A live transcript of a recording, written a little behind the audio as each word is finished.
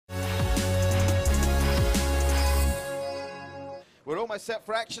We're almost set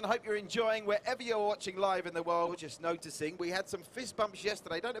for action. I hope you're enjoying wherever you're watching live in the world. Just noticing we had some fist bumps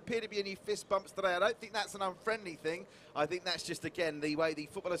yesterday. Don't appear to be any fist bumps today. I don't think that's an unfriendly thing. I think that's just, again, the way the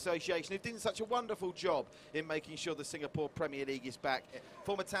Football Association, who've done such a wonderful job in making sure the Singapore Premier League is back.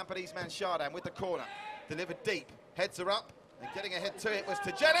 Former Tampines man Shahril with the corner. Delivered deep. Heads are up. And getting ahead to it was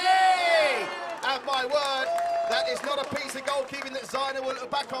Tajeli! And my word, that is not a piece of goalkeeping that Zainul will look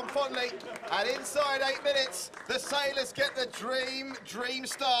back on fondly. And inside 8 minutes, the Sailors get the dream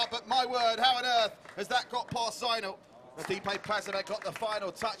start. But my word, how on earth has that got past Zainul? Stipe Plazibat got the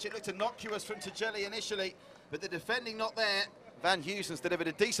final touch. It looked innocuous from Tajeli initially, but the defending not there. Van Heusen's delivered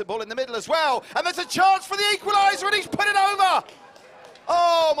a decent ball in the middle as well. And there's a chance for the equaliser, and he's put it over!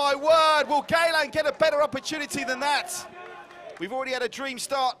 Oh, my word, will Geylang get a better opportunity than that? We've already had a dream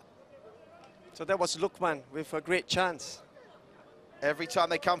start. So that was Lukman with a great chance. Every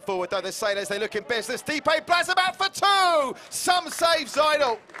time they come forward, though, the Sailors, they look in business. Stipe Plazibat for two! Some save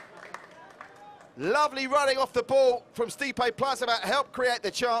Zainul. Lovely running off the ball from Stipe Plazibat, helped create the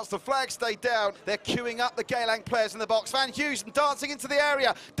chance. The flag stayed down. They're queuing up the Geylang players in the box. Van Heusen dancing into the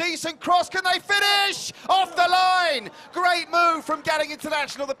area. Decent cross, can they finish? Off the line! Great move from Geylang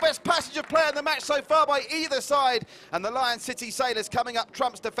International, the best passenger player in the match so far by either side. And the Lion City Sailors coming up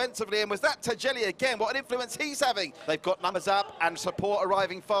trumps defensively. And was that Tajeli again? What an influence he's having. They've got numbers up and support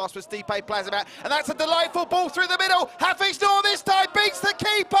arriving fast for Stipe Plazibat. And that's a delightful ball through the middle. Hafiz Noor this time beats the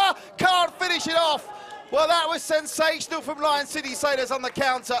keeper. Can't finish it off. Well, that was sensational from Lion City Sailors on the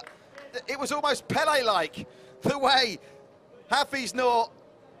counter. It was almost Pele-like, the way Hafiz Noor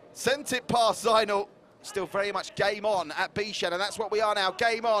sent it past Zainul. Still very much game on at Bishan, and that's what we are now,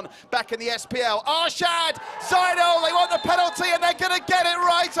 game on, back in the SPL. Arshad, Zainul, they want the penalty, and they're going to get it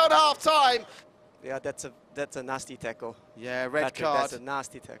right on half-time. Yeah, that's a nasty tackle. Yeah, red Patrick, card. That's a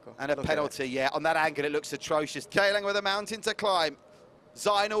nasty tackle. And a penalty, yeah. On that angle, it looks atrocious. Geylang with a mountain to climb.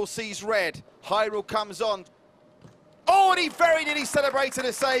 Zainul sees red. Hyrule comes on. Oh, and he very nearly celebrated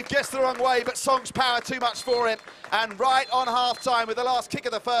a save. Gets the wrong way, but Song's power too much for him. And right on half-time with the last kick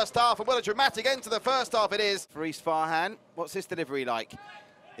of the first half. And what a dramatic end to the first half it is. For East Farhan, what's his delivery like?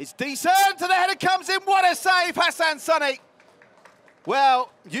 It's decent, and the header comes in. What a save, Hassan Sunny.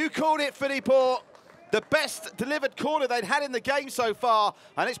 Well, you called it, Philippe. The best delivered corner they'd had in the game so far.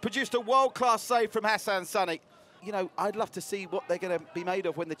 And it's produced a world-class save from Hassan Sunny. You know, I'd love to see what they're going to be made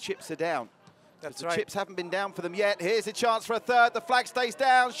of when the chips are down. That's the right. chips haven't been down for them yet. Here's a chance for a third. The flag stays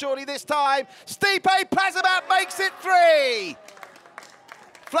down. Surely this time, Stipe Plazibat makes it 3.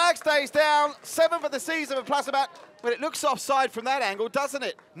 Flag stays down. 7th of the season for Plazibat. Well, it looks offside from that angle, doesn't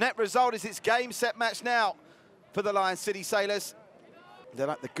it? Net result is it's game, set, match now for the Lion City Sailors. They're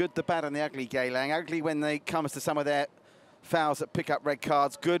like the good, the bad, and the ugly, Geylang. Ugly when they comes to some of their fouls that pick up red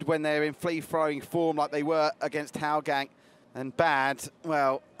cards. Good when they're in free-throwing form like they were against Hougang. And bad,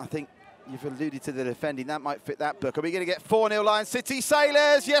 well, I think you've alluded to the defending. That might fit that book. Are we going to get 4-0 Lion City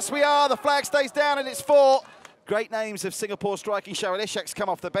Sailors? Yes, we are. The flag stays down and it's 4. Great names of Singapore striking. Shahril Ishak's come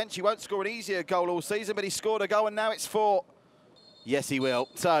off the bench. He won't score an easier goal all season, but he scored a goal and now it's 4. Yes, he will.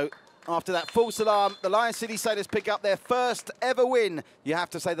 So after that false alarm, the Lion City Sailors pick up their first ever win. You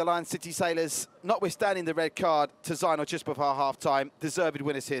have to say the Lion City Sailors, notwithstanding the red card to Zainul just before half-time, deserved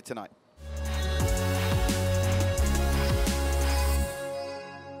winners here tonight.